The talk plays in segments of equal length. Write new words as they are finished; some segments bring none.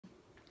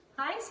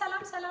ሃይ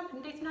ሰላም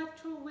እንዴት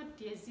ናችሁ ውድ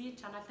የዚህ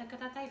ቻናል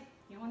ተከታታይ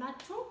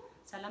የሆናችሁ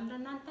ሰላም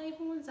ለእናንተ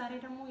ይሁን ዛሬ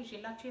ደግሞ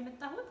ይዤላችሁ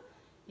የመጣሁት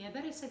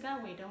የበሬ ስጋ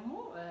ወይ ደግሞ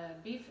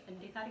ቢፍ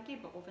እንዴት አድርጌ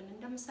በኦቨን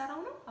እንደምሰራው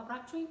ነው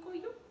አብራችሁኝ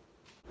ቆዩ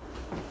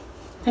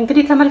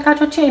እንግዲህ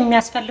ተመልካቾቼ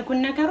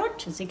የሚያስፈልጉን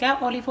ነገሮች እዚህ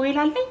ጋር ኦሊቭ ኦይል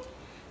አለኝ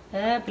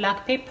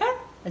ብላክ ፔፐር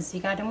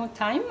እዚህ ጋር ደግሞ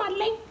ታይም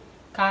አለኝ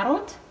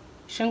ካሮት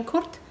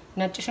ሽንኩርት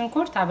ነጭ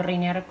ሽንኩርት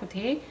አብሬን ያረኩት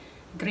ይሄ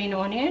ግሪን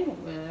ኦኒየን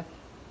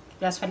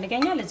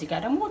ያስፈልገኛል እዚህ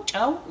ጋር ደግሞ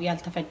ጫው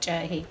ያልተፈጨ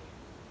ይሄ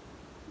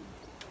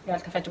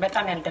ያልተፈጨ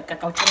በጣም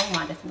ያልደቀቀው ጫው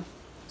ማለት ነው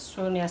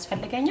እሱን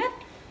ያስፈልገኛል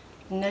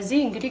እነዚህ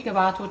እንግዲህ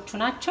ግብአቶቹ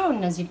ናቸው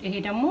እነዚህ ይሄ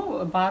ደግሞ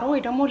ባሮ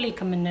ወይ ደግሞ ሌክ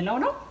የምንለው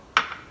ነው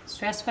እሱ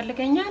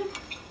ያስፈልገኛል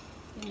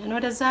እነ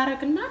ወደዛ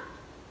አረግና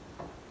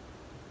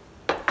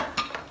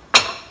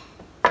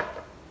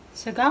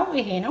ስጋው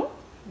ይሄ ነው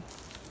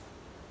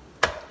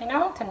እና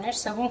ትንሽ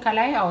ሰቡን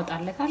ከላይ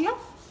አወጣለታለሁ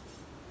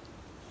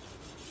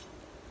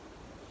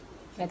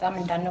በጣም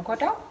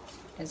እንዳንጎዳው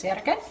ለዚህ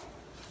አርገን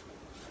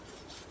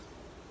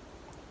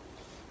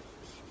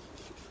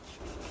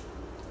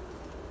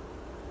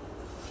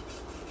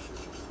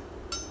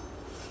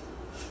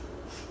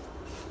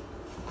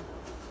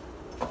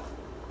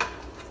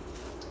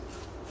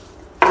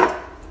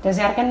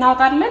ለዚህ አርገን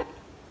እናወጣለን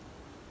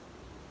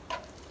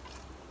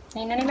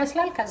ይሄንን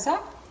ይመስላል ከዛ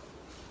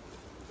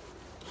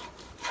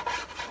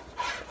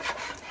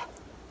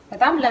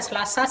በጣም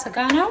ለስላሳ ስጋ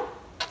ነው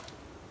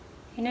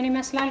ይሄንን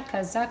ይመስላል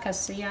ከዛ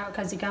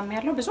ከዚህ ጋር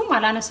ያለው ብዙም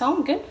አላነሳውም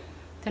ግን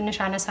ትንሽ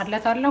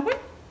አነሳለታለሁ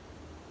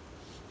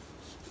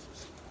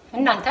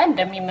እናንተ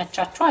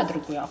እንደሚመቻችሁ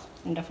አድርጉ ያው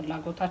እንደ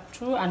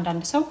ፍላጎታችሁ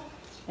አንዳንድ ሰው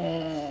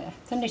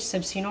ትንሽ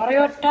ስብ ሲኖር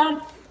ይወዳል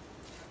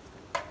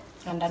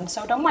አንዳንድ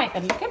ሰው ደግሞ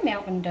አይፈልግም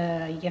ያው እንደ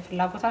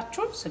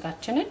የፍላጎታችሁ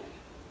ስጋችንን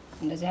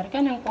እንደዚህ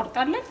አድርገን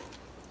እንቆርጣለን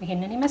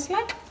ይሄንን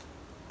ይመስላል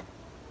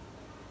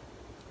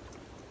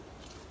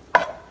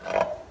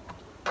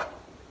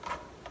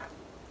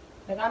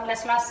በጣም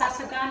ለስላሳ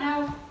ስጋ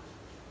ነው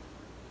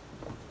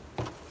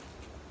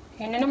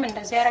ይሄንንም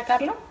እንደዚህ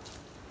ያረጋለሁ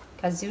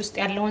ከዚህ ውስጥ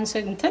ያለውን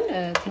እንትን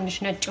ትንሽ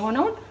ነጭ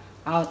ሆነውን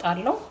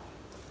አወጣለሁ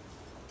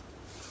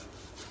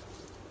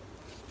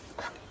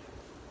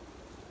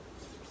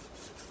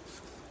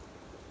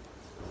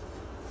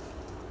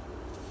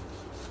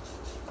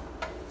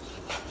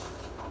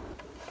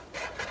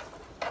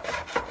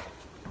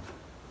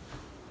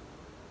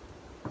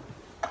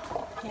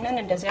ይሄንን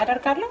እንደዚህ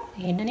ያደርጋለሁ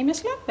ይሄንን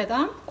ይመስላል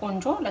በጣም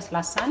ቆንጆ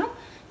ለስላሳ ነው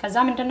ከዛ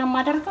ምንድነው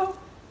ማደርገው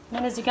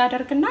ምን እዚህ ጋር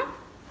አደርግና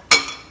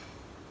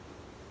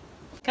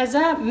ከዛ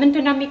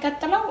ምንድነው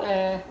የሚቀጥለው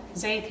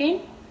ዘይቴን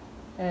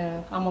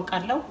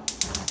አሞቃለሁ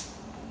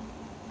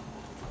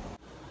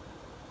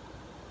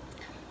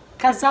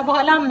ከዛ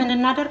በኋላ ምን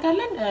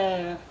እናደርጋለን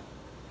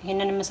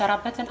ይሄንን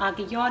መሰራበትን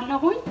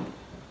አግየዋለሁኝ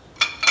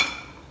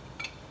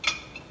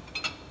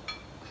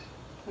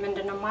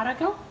ምንድነው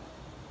ማረጋው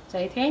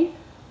ዘይቴን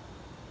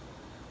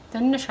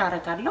ትንሽ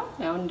አረጋለሁ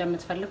ያው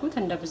እንደምትፈልጉት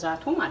እንደ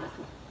ብዛቱ ማለት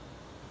ነው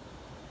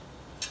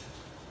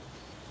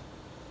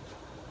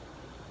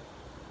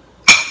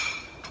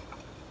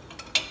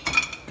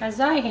ከዛ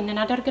ይሄንን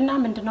አደርግና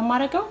ምንድነው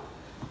ማረጋው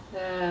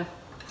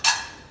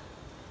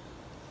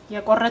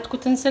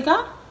የቆረጥኩትን ስጋ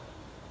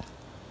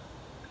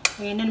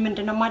ይሄንን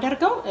ምንድነው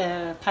ማደርገው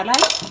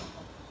ከላይ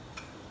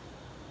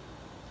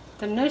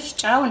ትንሽ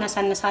ጫው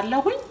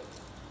ነሰንሳለሁኝ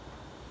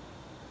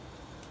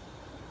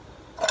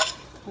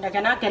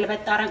እንደገና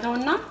ገልበጥ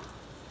አረጋውና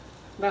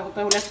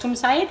በሁለቱም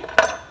ሳይድ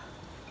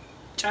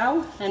ጫው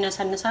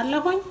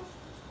እነሰንሳለሁኝ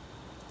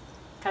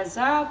ከዛ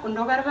ቁንዶ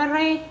በርበሬ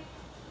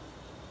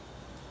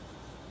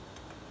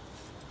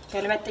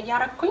ገልበጥ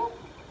ያረኩኝ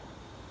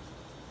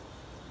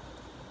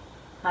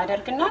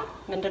አደርግና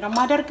ምንድነው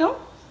ማደርገው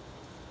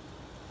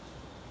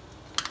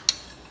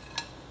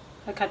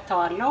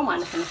እከተዋለሁ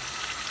ማለት ነው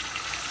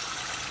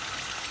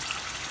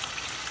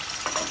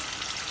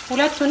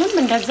ሁለቱንም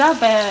እንደዛ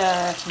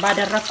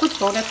ባደረኩት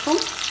በሁለቱም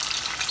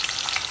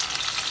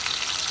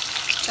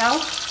ጫው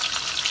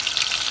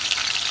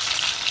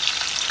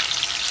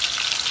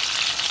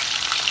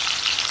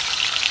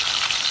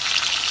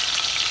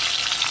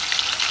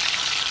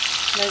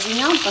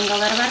ለዚህኛው ቆንጆ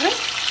በርበሬ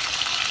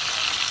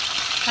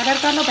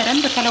አደርጋለሁ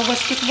በደንብ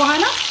ከለወስኩት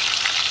በኋላ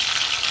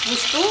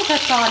ውስጡ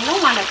ከተዋለሁ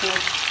ማለት ነው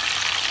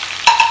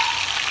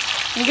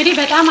እንግዲህ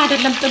በጣም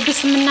አይደለም ጥብስ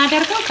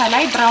የምናደርገው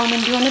ከላይ ብራውን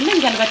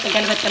እንዲሆንልን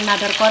ገልበጥ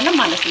እናደርጋለን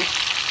ማለት ነው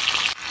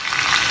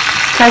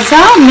ከዛ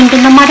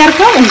ምንድነው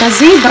ማደርገው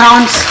እንደዚህ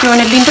ብራውን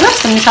እስኪሆንልኝ ድረስ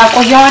ትንሽ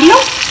አቆየዋለሁ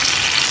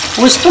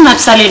ውስጡ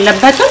መብሰል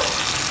የለበትም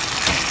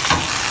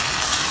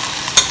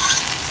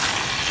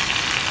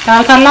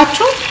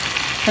ታውቃላችሁ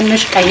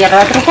ትንሽ ቀየር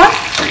አድርጓል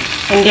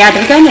እንዲህ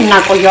አድርገን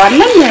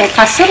እናቆየዋለን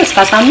ከ10 እስከ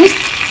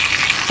 15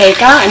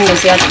 ደቂቃ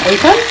እንደዚህ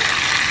አቆይተን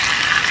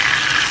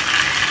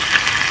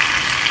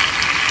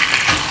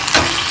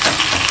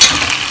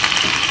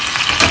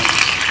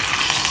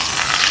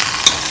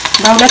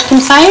በሁለቱም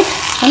ሳይድ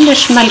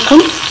ትንሽ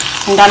መልኩን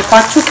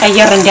እንዳልኳችሁ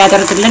ቀየር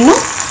እንዲያደርግልን ነው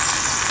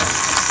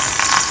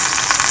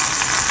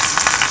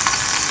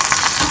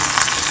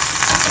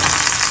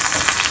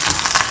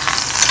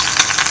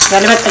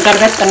ገልበጥ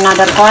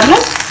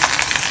እናደርገዋለን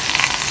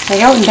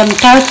ያው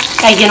እንደምታዩት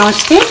ቀይ ነው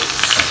እስቲ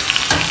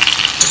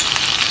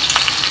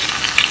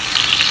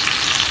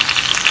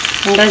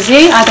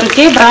እንደዚህ አድርጌ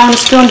ብራውን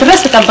እስኪሆን ድረስ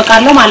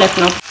ተጠብቃለሁ ማለት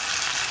ነው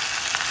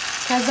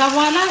ከዛ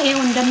በኋላ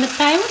ይሄው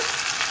እንደምታዩት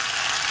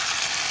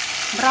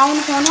ብራውን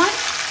ሆኗል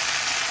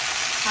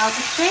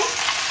አውጥቼ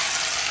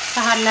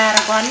ሳህን ላይ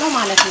አደርገዋለሁ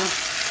ማለት ነው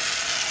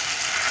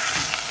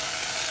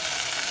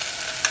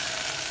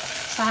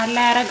ሳህን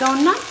ላይ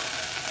አደርገውና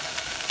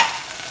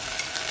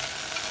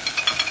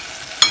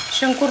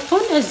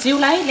ሽንኩርቱን እዚሁ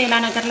ላይ ሌላ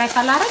ነገር ላይ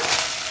ሳላረግ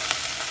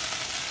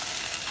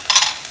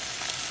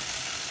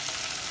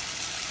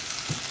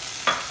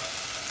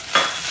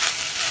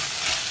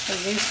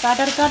እዚህ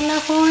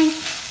አደርጋለሁኝ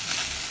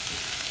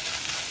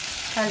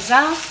ከዛ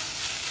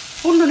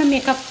ሁሉንም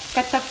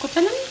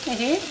የከተፍኩትን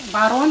ይሄ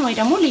ባሮን ወይ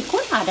ደግሞ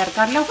ሊኩን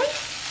አደርጋለሁኝ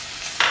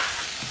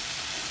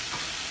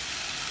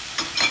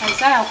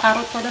ከዛ ያው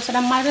ካሮት ወደ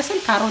ስለማይበስል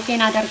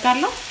ካሮቴን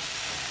አደርጋለሁ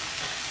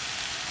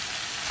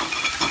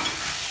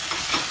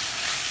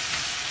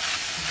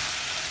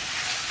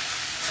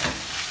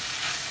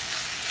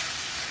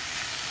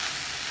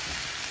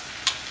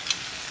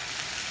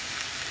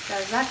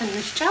ከዛ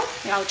ትንሽ ጨው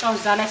ያው ጨው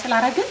እዛ ላይ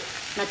ስላረግን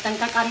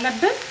መጠንቀቅ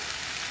አለብን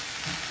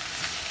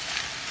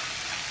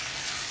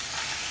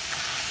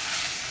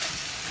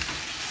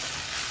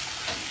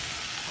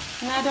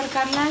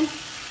እናደርጋለን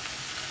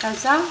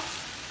ከዛ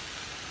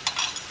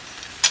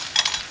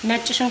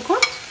ነጭ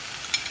ሽንኩርት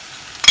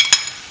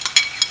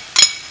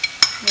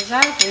እዛ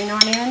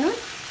ወይናውያን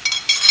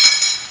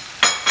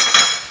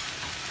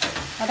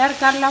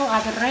አደርጋለሁ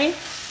አብሬ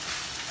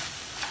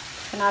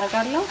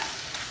እናደርጋለሁ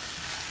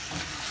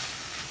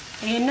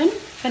ይሄንን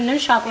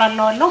ትንሽ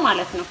አቁላላዋለሁ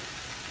ማለት ነው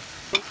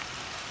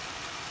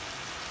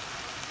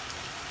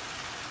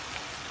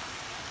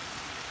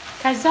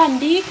ከዛ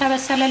እንዲህ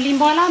ከበሰለልኝ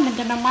በኋላ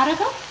ምንድነው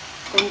ማረጋው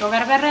ቆንጆ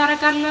በርበሬ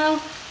አረጋለሁ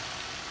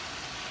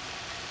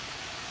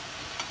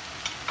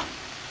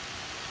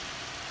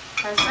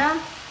ከዛ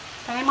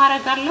ታይም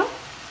አረጋለሁ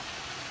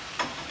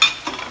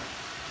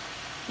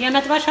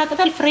የመጥበሻ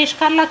ቅጠል ፍሬሽ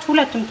ካላችሁ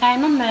ሁለቱም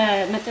ታይምም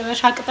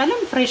መጥበሻ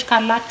ቅጠልም ፍሬሽ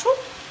ካላችሁ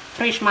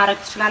ፍሬሽ ማረግ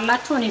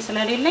ትችላላችሁ እኔ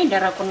ስለሌለኝ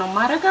ደረቁን ነው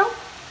ማረጋው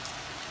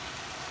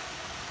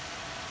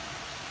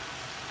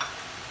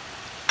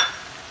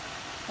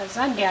ከዛ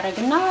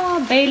እንዲያረግና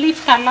ቤሊፍ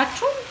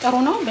ካላችሁ ጥሩ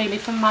ነው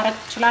ቤሊፍም ማረግ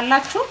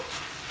ትችላላችሁ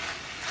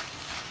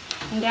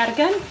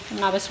እንዲያርገን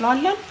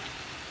እናበስለዋለን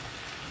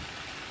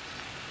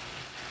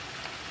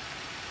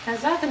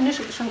ከዛ ትንሽ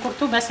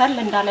ሽንኩርቱ በሰል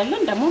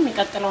እንዳለልን ደግሞ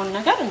የሚቀጥለውን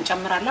ነገር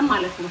እንጨምራለን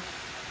ማለት ነው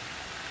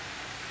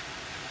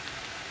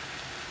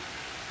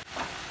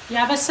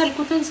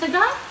ያበሰልኩትን ስጋ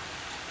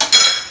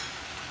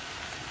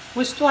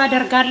ውስጡ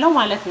አደርጋለሁ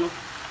ማለት ነው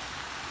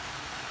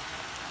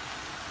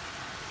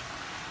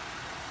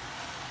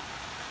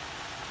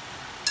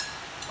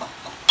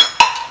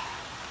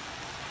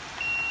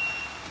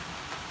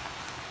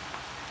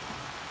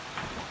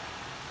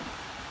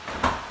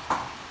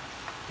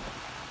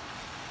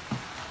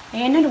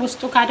ይሄንን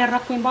ውስጡ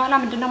ካደረኩኝ በኋላ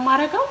ምንድነው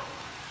ማረጋው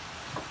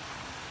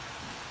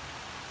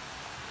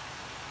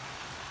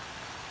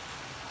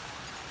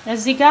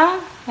እዚህ ጋር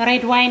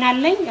ሬድ ዋይን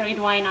አለኝ ሬድ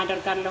ዋይን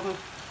አደርጋለሁ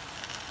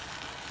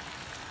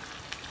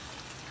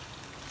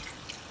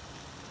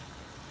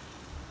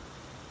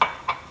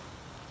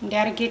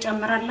እንዲያርጌ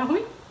ጨምራለሁ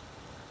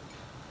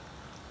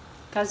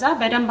ከዛ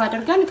በደንብ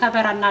አድርገን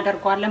ከበራ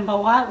እናደርጋለን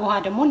በውሃ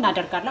ደግሞ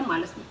እናደርጋለን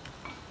ማለት ነው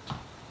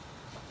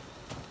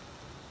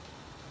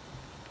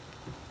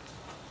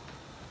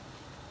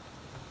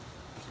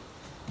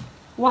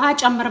ውሃ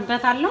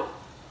ጨምርበታለሁ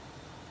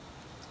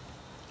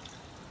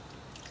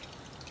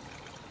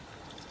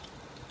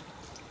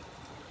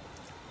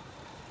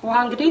ውሃ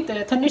እንግዲህ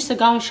ትንሽ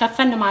ስጋውን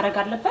ሸፈን ማድረግ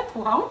አለበት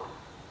ውሃው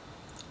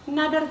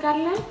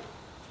እናደርጋለን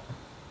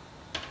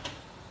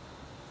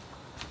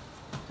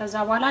ከዛ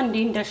በኋላ እንዴ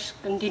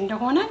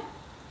እንደሆነ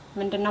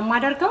ምንድነው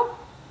ማደርገው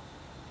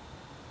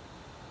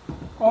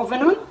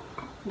ኦቨኑን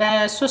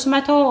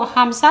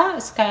በ350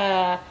 እስከ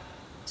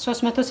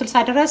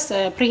 360 ድረስ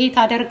ፕሪሂት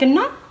አደርግና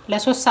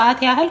ለ3 ሰዓት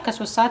ያህል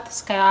ከ3 ሰዓት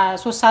እስከ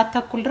 3 ሰዓት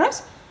ተኩል ድረስ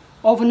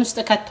ኦቨን ውስጥ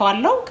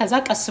ከተዋለው ከዛ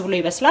ቀስ ብሎ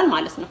ይበስላል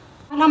ማለት ነው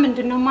አላ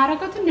ምንድነው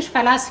ማረጋው ትንሽ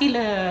ፈላሲል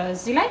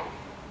እዚህ ላይ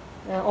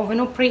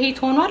ኦቨኑ ፕሪሂት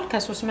ሆኗል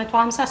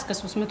ከ350 እስከ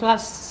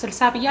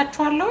 360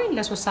 ብያችኋለሁ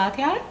ለ3 ሰዓት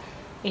ያህል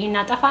ይሄን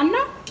አጠፋና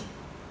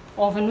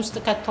ኦቨን ውስጥ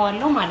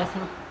ከተዋለው ማለት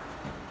ነው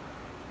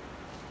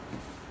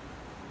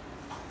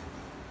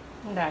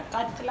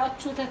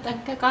እንዳቃጥላችሁ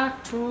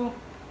ተጠንቀቃችሁ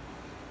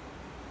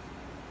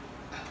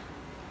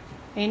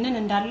ይሄንን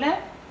እንዳለ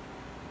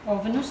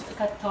ኦቨን ውስጥ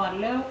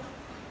ከተዋለው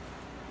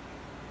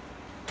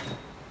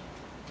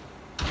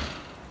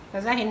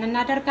ከዛ ይሄንን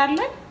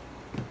እናደርጋለን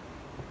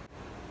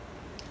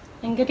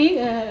እንግዲህ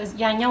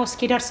ያኛው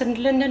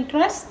እስኪደርስልን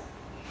ድረስ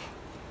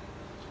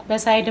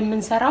በሳይድ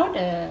የምንሰራው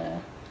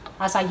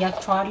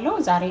አሳያችኋለሁ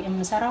ዛሬ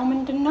የምሰራው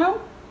ምንድነው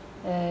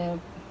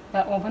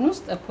በኦቨን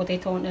ውስጥ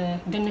ፖቴቶን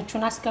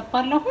ድንቹን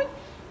አስገባለሁ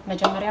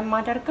መጀመሪያ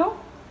ማደርገው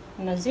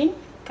እነዚህ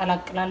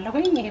ቀላቅላለሁ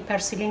ይሄ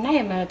ፐርሲሊና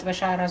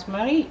የመጥበሻ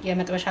ራዝመሪ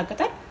የመጥበሻ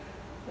ቅጠል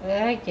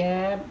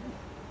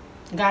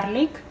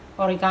የጋርሊክ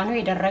ኦሪጋኖ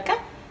የደረቀ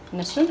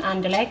እነሱን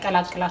አንድ ላይ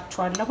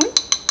ቀላቅላቸዋለሁ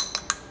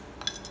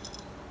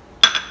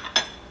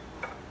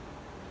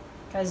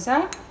ከዛ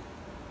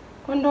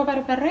ቆንጆ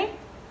በርበሬ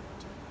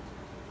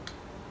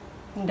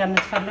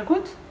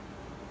እንደምትፈልጉት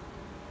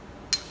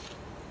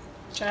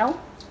ጨው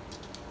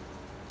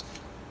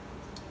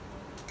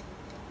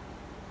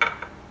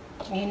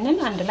ይሄንን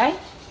አንድ ላይ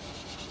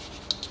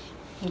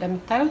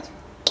እንደምታዩት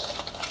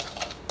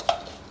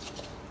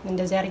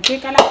እንደዚህ አድርጌ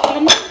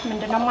ቀላቅልና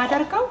ምንድነው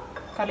ማደርገው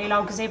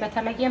ከሌላው ጊዜ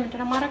በተለየ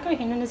ምንድነው ማደርገው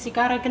ይሄንን እዚህ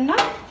ጋር አረግና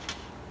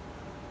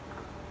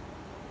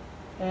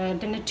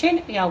ድንቼን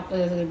ያው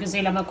ጊዜ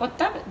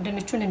ለመቆጠብ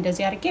ድንቹን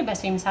እንደዚህ አድርጌ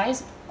በሴም ሳይዝ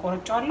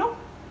ቆርጫለሁ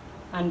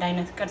አንድ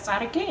አይነት ቅርጽ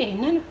አድርጌ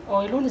ይሄንን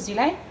ኦይሉን እዚህ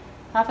ላይ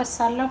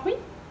አፈሳለሁኝ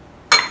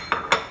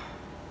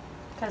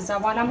ከዛ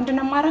በኋላ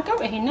ምንድነው ማደርገው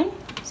ይሄንን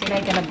እዚህ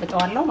ላይ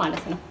ገለብጠዋለሁ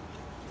ማለት ነው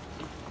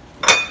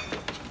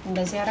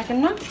እንደዚህ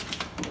አረግና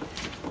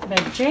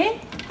በእጄ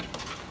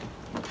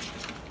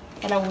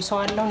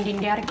እለውሰዋለሁ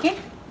እንዲያርጌ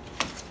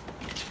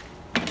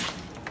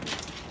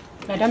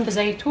በደንብ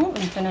ዘይቱ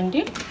እንትን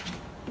እንዲል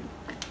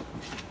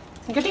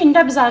እንግዲህ እንደ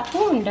ብዛቱ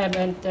እንደ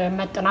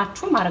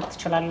መጠናችሁ ማድረግ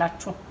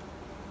ትችላላችሁ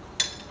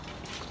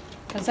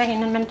ከዛ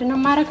ይሄንን ምንድነው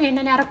ማድረገው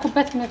ይሄንን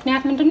ያረኩበት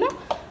ምክንያት ምንድነው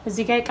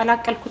እዚህ ጋር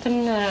የቀላቀልኩትን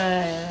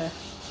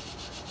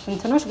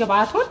እንትኖች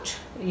ግብአቶች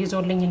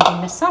ይዞልኝ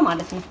እንዲነሳ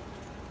ማለት ነው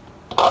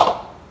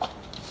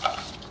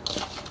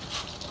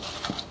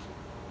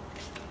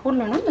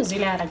ሁሉንም እዚህ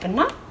ላይ አረግና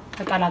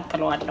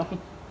ተቀላቅለዋለሁ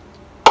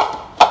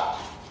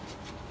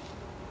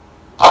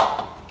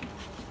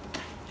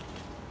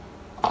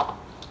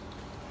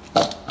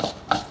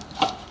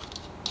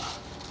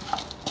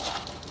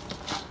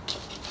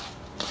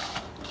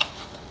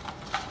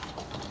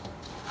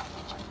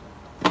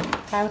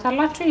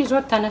ታዩታላችሁ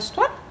ይዞት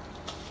ተነስቷል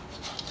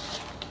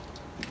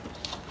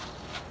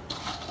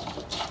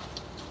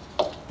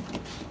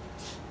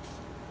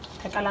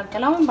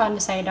ተቀላቀለውን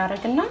በአንድ ሳይድ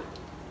አረግና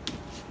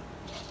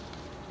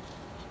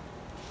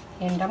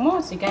ይሄን ደግሞ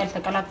እዚህ ጋር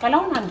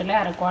ተቀላቀለውን አንድ ላይ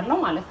አረጋዋለሁ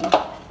ማለት ነው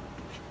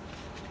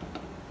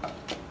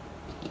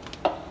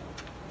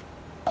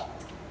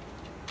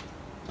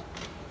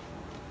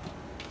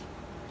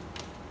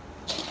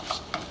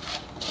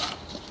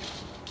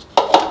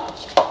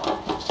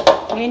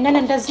ይሄንን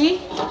እንደዚህ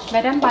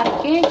በደንብ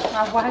አድርጌ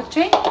አዋህቼ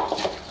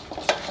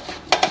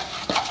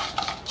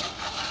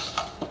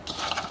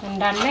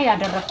እንዳለ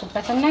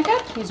ያደረኩበትን ነገር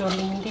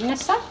ይዞልኝ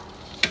እንዲነሳ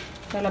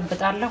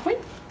ገለብጣለሁኝ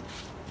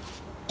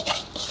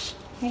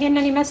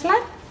ይሄንን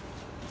ይመስላል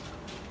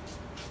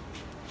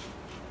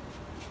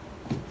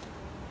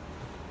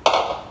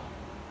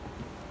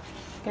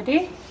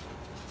እንግዲህ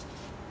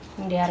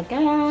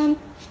እንዲያርገን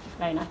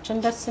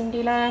ላይናችን ደስ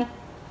እንዲለን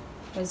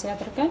በዚህ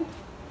አድርገን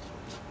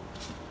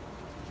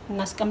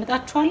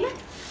እናስቀምጣቸዋለን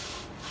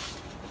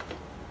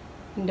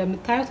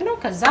እንደምታዩት ነው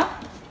ከዛ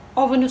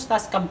ኦቨን ውስጥ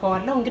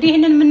አስቀምጣዋለሁ እንግዲህ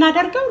ይሄንን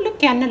የምናደርገው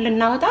ልክ ያንን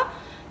ልናወጣ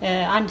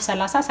አንድ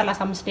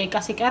 30-35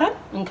 ደቂቃ ሲቀረን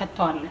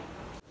እንከተዋለን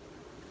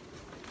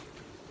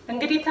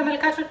እንግዲህ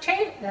ተመልካቾቼ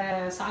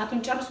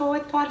ሰዓቱን ጨርሶ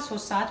ወጥቷል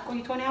 3 ሰዓት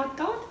ቆይቶ ነው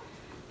ያወጣው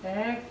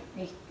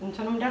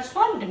እንትኑም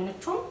ደርሷል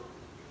ድንቹም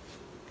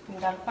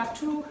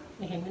እንዳልኳችሁ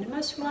ይሄንን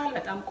መስሏል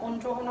በጣም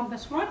ቆንጆ ሆኖ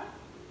በስሏል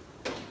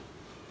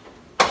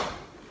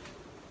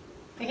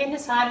ይሄን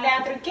ሳህን ላይ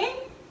አድርጌ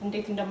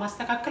እንዴት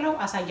እንደማስተካክለው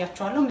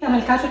አሳያችኋለሁ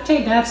ተመልካቾቼ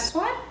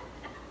ደርሷል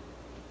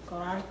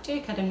ቆራርጬ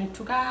ከድንቹ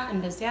ጋር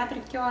እንደዚህ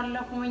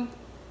አድርጌዋለሁኝ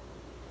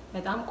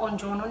በጣም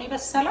ቆንጆ ሆኖ ነው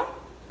የበሰለው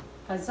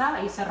ከዛ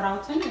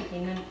የሰራውትን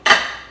ይሄንን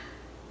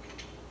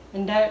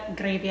እንደ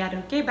ግሬቪ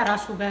አድርጌ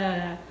በራሱ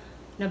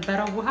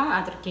በነበረው ውሃ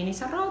አድርጌ ነው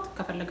የሰራውት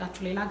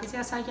ከፈለጋችሁ ሌላ ጊዜ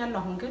ያሳያለሁ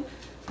አሁን ግን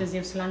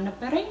ጊዜው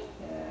ስላልነበረኝ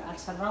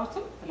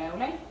አልሰራውትም ላዩ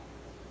ላይ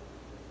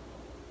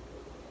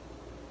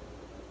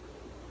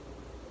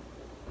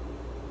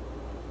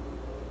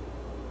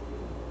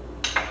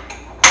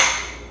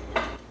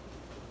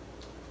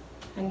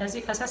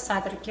እንደዚህ ፈሰስ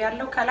አድርጌ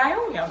ያለው ከላዩ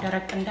ያው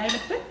ደረቅ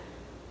እንዳይልብን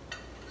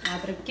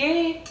አድርጌ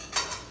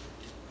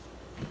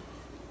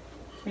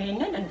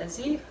ይሄንን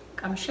እንደዚህ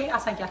ቀምሼ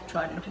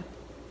አሳያችኋለሁ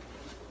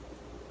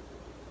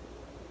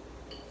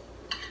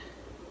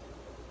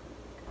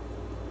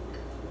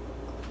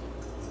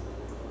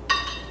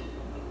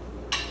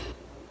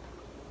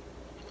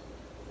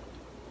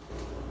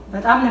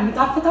በጣም ነው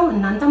የሚጣፍጠው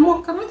እናንተ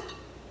ሞክሩት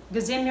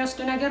ጊዜ የሚወስድ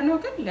ነገር ነው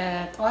ግን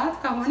ለጧት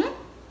ከሆነ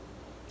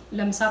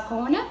ለምሳ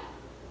ከሆነ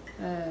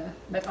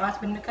በጧት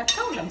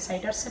ብንከተው ለምሳ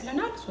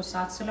ይደርስልናል 3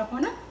 ሰዓት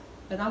ስለሆነ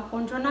በጣም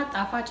ቆንጆና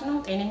ጣፋጭ ነው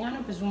ጤነኛ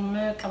ነው ብዙም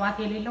ቅባት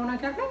የሌለው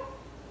ነገር ነው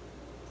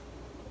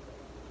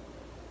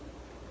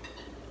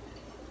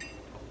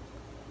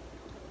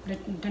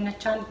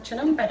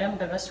ድንቻችንም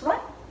በደንብ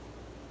በስሏል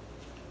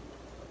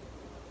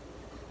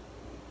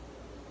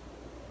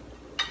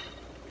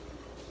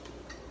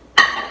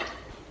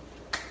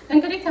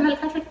እንግዲህ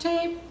ተመልካቾቼ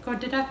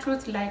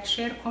ከወደዳችሁት ላይክ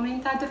ሼር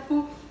ኮሜንት አድርጉ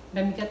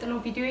በሚቀጥለው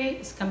ቪዲዮ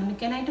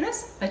እስከምንገናኝ ድረስ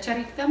በቸር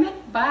ይግጠመን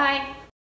ባይ